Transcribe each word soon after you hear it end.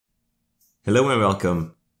Hello and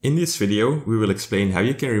welcome. In this video, we will explain how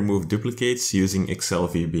you can remove duplicates using Excel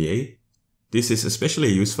VBA. This is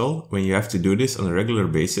especially useful when you have to do this on a regular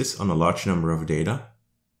basis on a large number of data.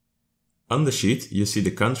 On the sheet, you see the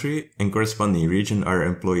country and corresponding region our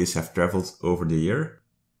employees have traveled over the year.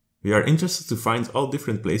 We are interested to find all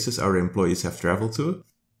different places our employees have traveled to,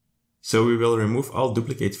 so we will remove all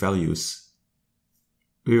duplicate values.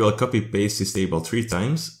 We will copy-paste this table 3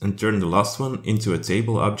 times and turn the last one into a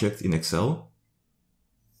table object in Excel.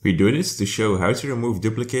 We do this to show how to remove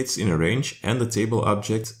duplicates in a range and a table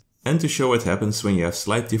object, and to show what happens when you have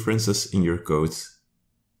slight differences in your code.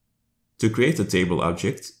 To create a table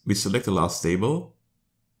object, we select the last table,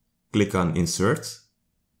 click on Insert,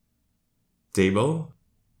 Table,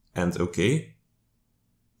 and OK.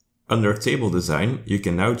 Under Table Design, you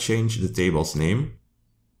can now change the table's name.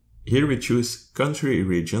 Here we choose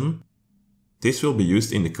CountryRegion. This will be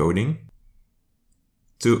used in the coding.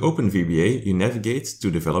 To open VBA, you navigate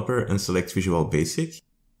to Developer and select Visual Basic.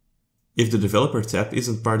 If the Developer tab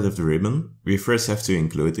isn't part of the ribbon, we first have to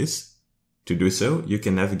include this. To do so, you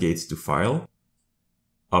can navigate to File,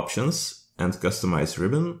 Options, and Customize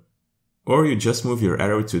Ribbon, or you just move your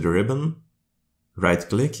arrow to the ribbon,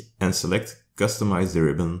 right-click, and select Customize the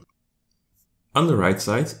ribbon. On the right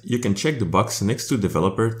side, you can check the box next to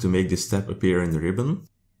Developer to make this tab appear in the ribbon.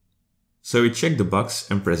 So we check the box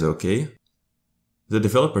and press OK. The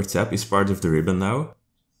Developer tab is part of the ribbon now.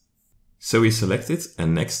 So we select it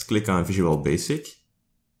and next click on Visual Basic.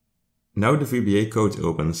 Now the VBA code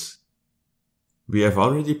opens. We have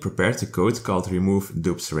already prepared a code called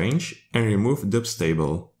removeDupsRange and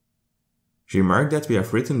removeDupsTable. Remark that we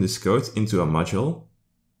have written this code into a module.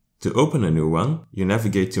 To open a new one, you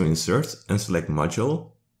navigate to Insert and select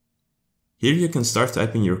Module. Here you can start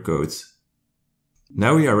typing your code.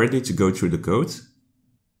 Now we are ready to go through the code.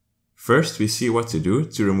 First, we see what to do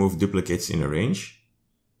to remove duplicates in a range.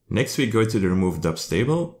 Next, we go to the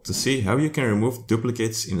removeDupsTable to see how you can remove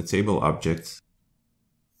duplicates in a table object.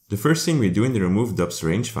 The first thing we do in the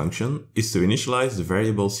removeDupsRange function is to initialize the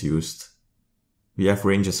variables used. We have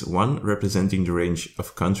ranges 1 representing the range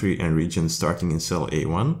of country and region starting in cell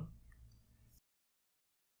A1.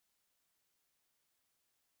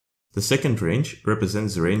 The second range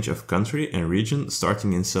represents the range of country and region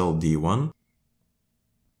starting in cell D1.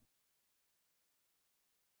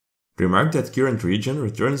 Remark that CurrentRegion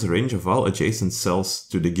returns a range of all adjacent cells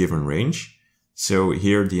to the given range, so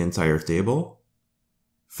here the entire table.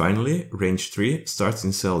 Finally, range 3 starts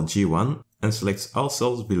in cell G1 and selects all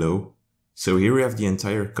cells below, so here we have the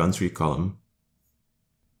entire country column.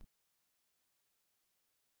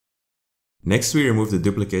 Next, we remove the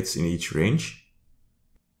duplicates in each range.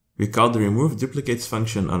 We call the removeDuplicates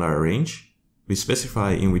function on our range. We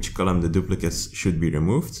specify in which column the duplicates should be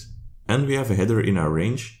removed, and we have a header in our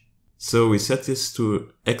range, so we set this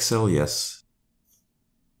to xlYes.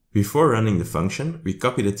 Before running the function, we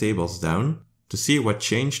copy the tables down to see what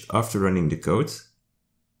changed after running the code.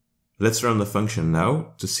 Let's run the function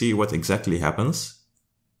now to see what exactly happens.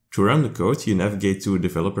 To run the code, you navigate to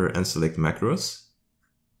Developer and select Macros.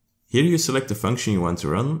 Here you select the function you want to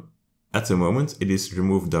run. At the moment, it is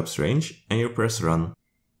removeDupsRange, and you press Run.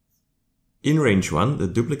 In range 1, the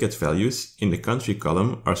duplicate values in the country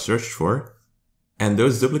column are searched for, and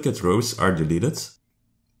those duplicate rows are deleted.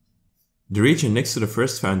 The region next to the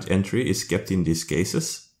first found entry is kept in these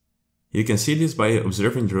cases. You can see this by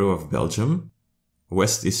observing the row of Belgium.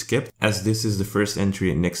 West is kept as this is the first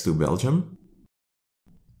entry next to Belgium.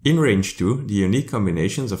 In range 2, the unique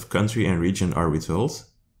combinations of country and region are withheld.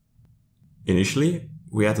 Initially,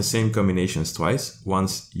 we had the same combinations twice,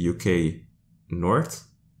 once UK North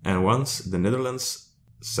and once the Netherlands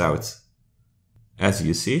South. As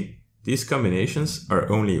you see, these combinations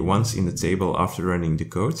are only once in the table after running the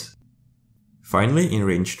code. Finally, in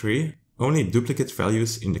range 3, only duplicate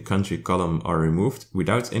values in the country column are removed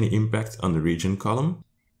without any impact on the region column.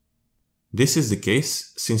 This is the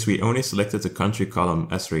case since we only selected the country column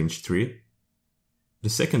as range 3. The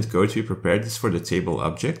second code we prepared is for the table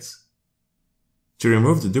object. To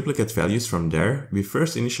remove the duplicate values from there, we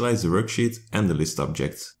first initialize the worksheet and the list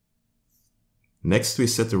object. Next, we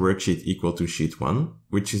set the worksheet equal to sheet 1,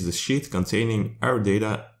 which is the sheet containing our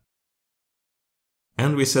data,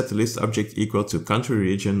 and we set the list object equal to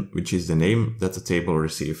CountryRegion, which is the name that the table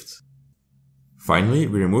received. Finally,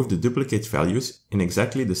 we remove the duplicate values in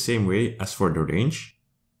exactly the same way as for the range.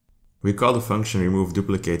 We call the function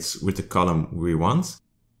removeDuplicates with the column we want.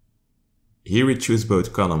 Here we choose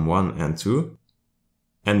both column 1 and 2.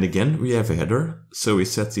 And again, we have a header, so we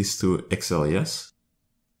set this to xlYes.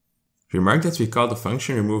 Remark that we call the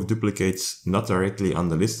function removeDuplicates not directly on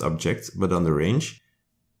the list object, but on the range,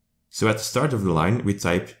 So at the start of the line, we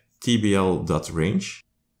type tbl.Range.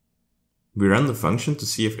 We run the function to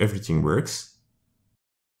see if everything works.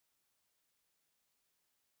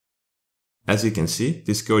 As you can see,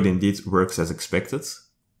 this code indeed works as expected.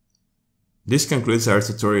 This concludes our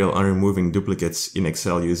tutorial on removing duplicates in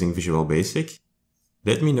Excel using Visual Basic.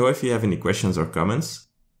 Let me know if you have any questions or comments.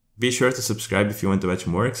 Be sure to subscribe if you want to watch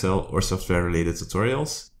more Excel or software related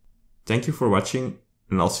tutorials. Thank you for watching,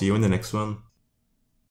 and I'll see you in the next one.